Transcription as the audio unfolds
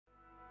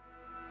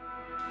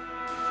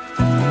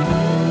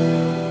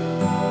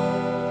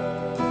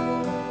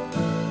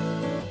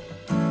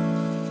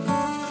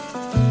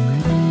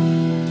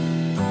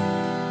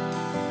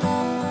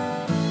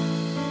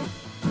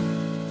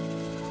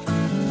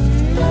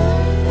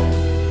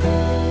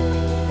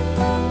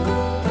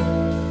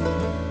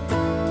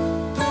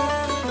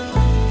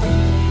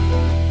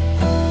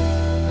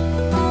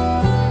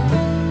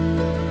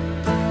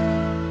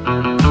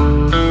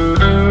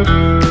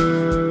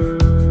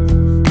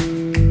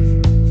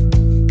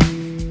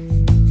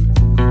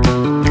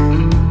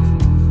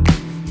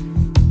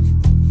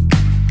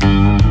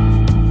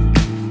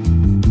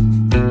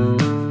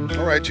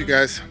Alright you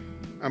guys,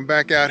 I'm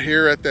back out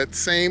here at that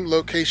same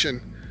location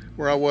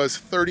where I was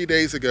 30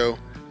 days ago.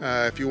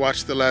 If you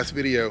watched the last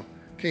video,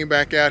 came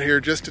back out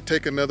here just to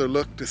take another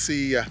look to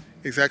see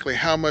exactly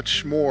how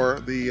much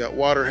more the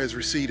water has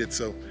receded.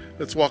 So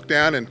let's walk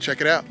down and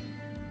check it out.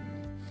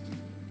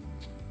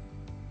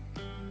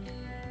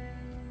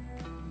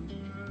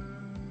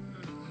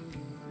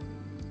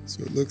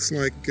 So it looks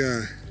like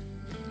a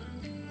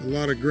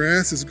lot of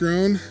grass has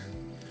grown.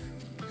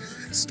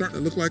 It's starting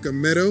to look like a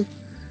meadow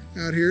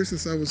out here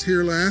since I was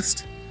here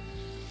last.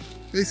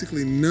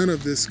 Basically none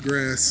of this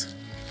grass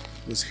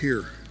was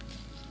here.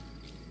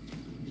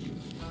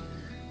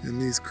 And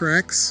these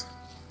cracks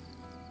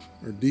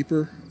are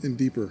deeper and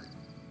deeper.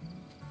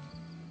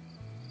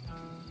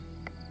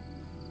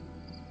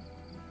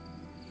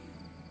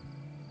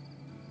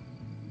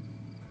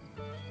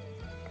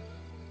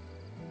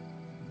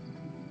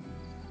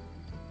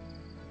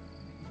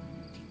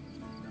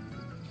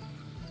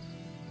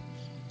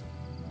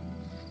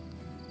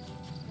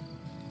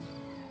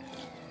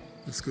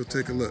 Let's go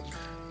take a look.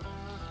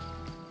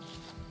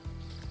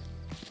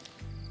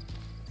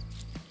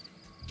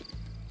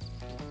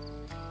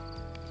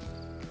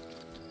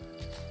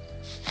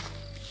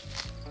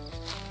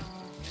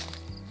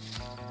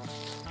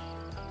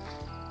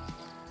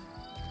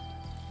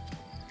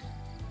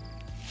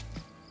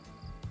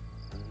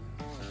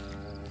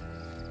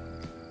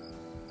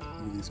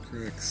 Look at these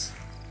cracks.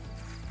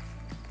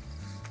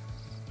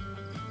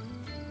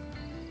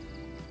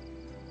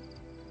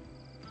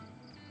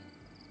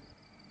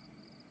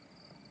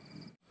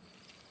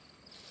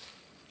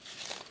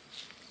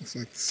 Looks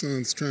like the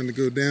sun's trying to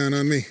go down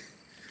on me.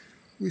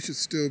 We should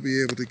still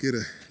be able to get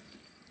a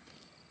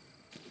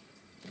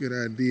good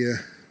idea.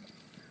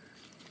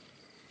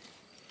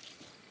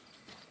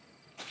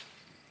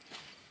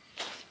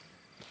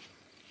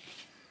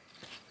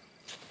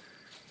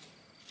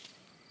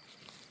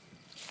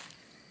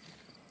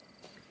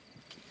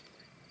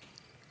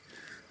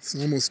 This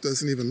almost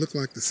doesn't even look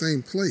like the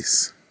same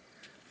place.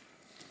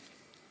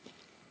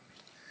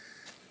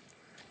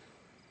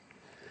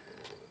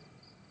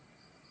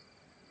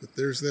 But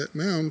there's that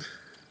mound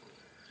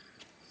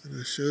that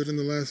I showed in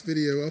the last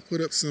video. I'll put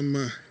up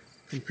some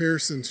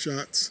comparison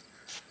shots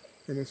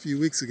from a few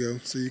weeks ago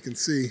so you can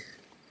see.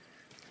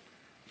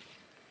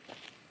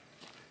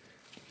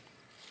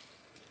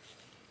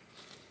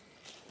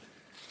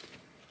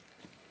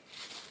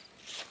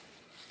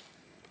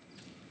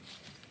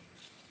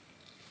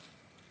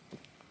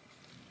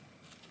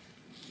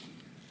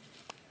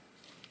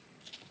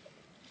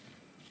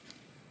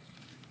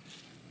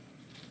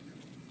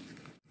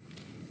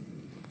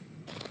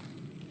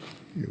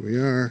 Here we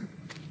are,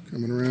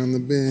 coming around the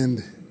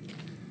bend.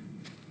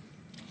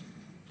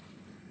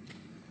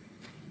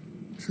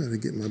 Trying to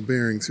get my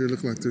bearings here.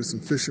 Look like there's some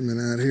fishermen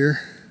out here.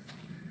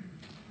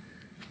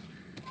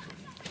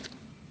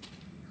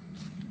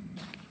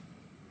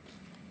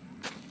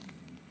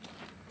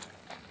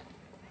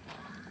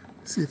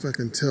 See if I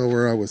can tell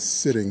where I was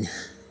sitting.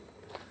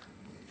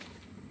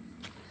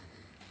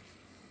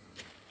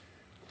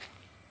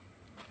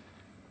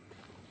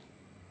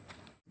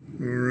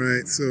 All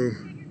right, so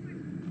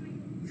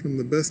from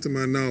the best of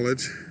my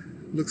knowledge,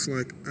 looks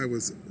like I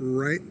was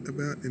right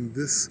about in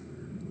this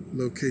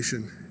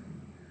location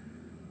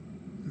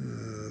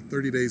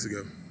 30 days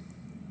ago.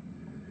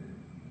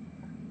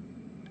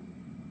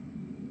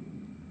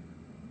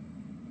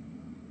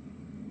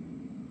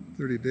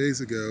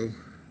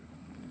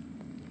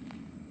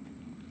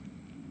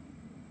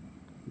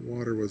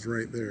 Water was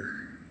right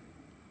there.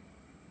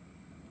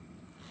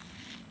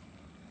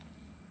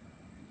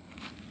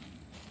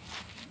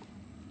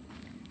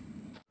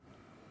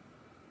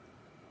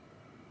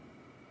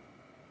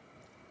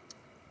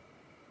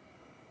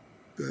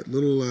 That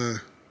little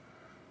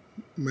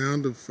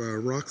mound of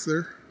rocks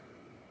there,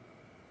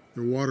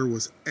 the water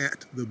was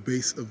at the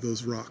base of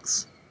those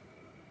rocks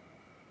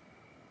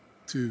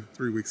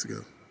 2-3 weeks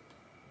ago.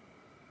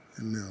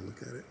 And now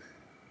look at it,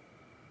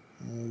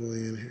 all the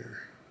way in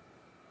here.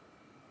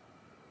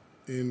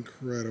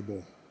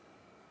 Incredible.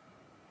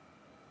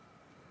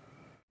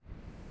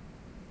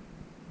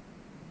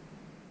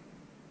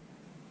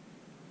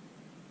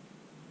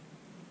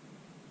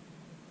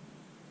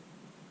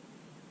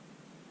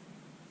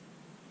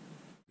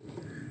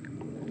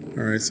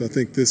 All right, so I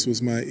think this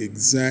was my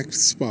exact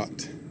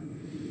spot.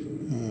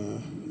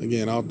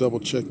 Again, I'll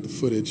double check the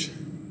footage,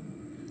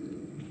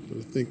 but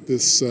I think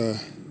this, that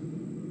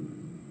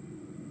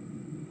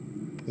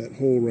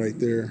hole right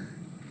there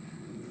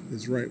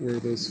is right where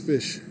those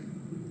fish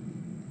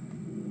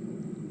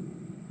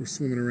were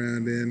swimming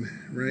around in,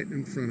 right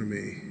in front of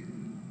me.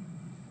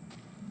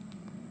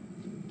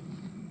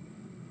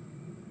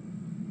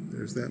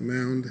 There's that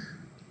mound.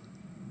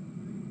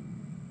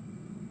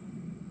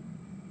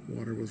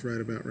 Water was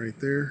right about right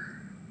there.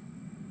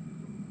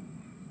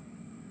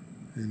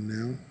 And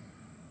now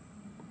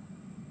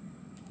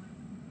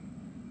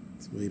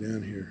it's way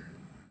down here.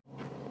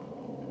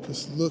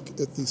 Just look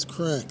at these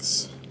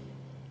cracks.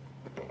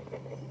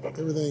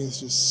 Everything is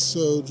just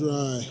so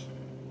dry.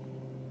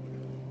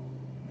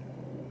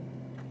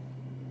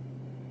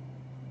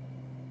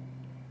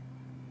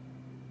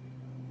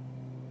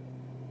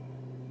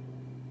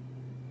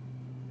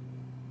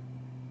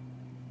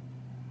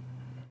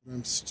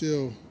 I'm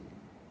still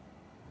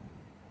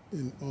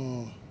in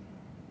awe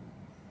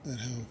at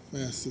how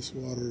fast this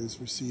water is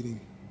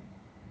receding.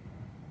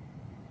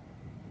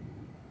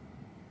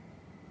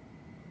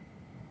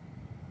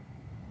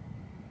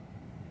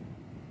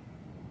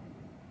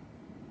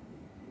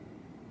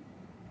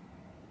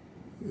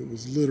 It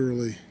was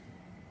literally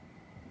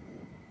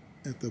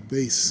at the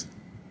base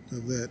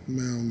of that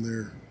mound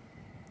there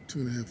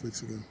 2.5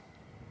 weeks ago.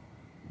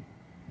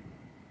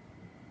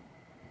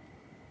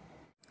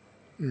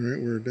 All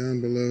right, we're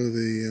down below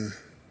the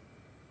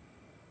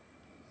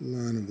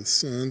line of the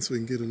sun, so we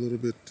can get a little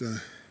bit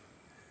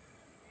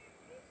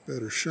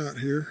better shot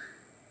here.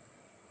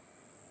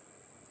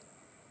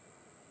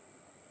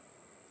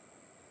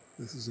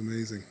 This is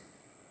amazing.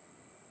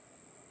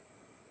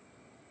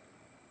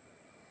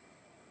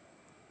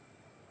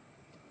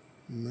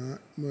 Not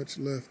much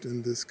left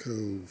in this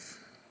cove.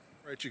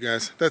 All right, you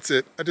guys, that's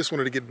it. I just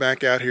wanted to get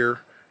back out here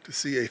to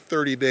see a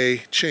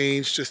 30-day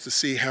change, just to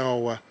see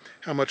how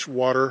much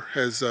water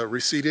has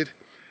receded.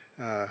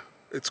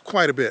 It's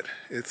quite a bit.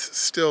 It's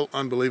still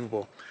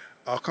unbelievable.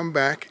 I'll come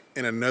back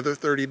in another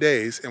 30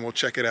 days and we'll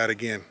check it out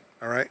again.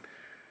 All right?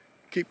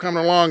 Keep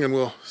coming along and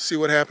we'll see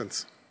what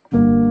happens.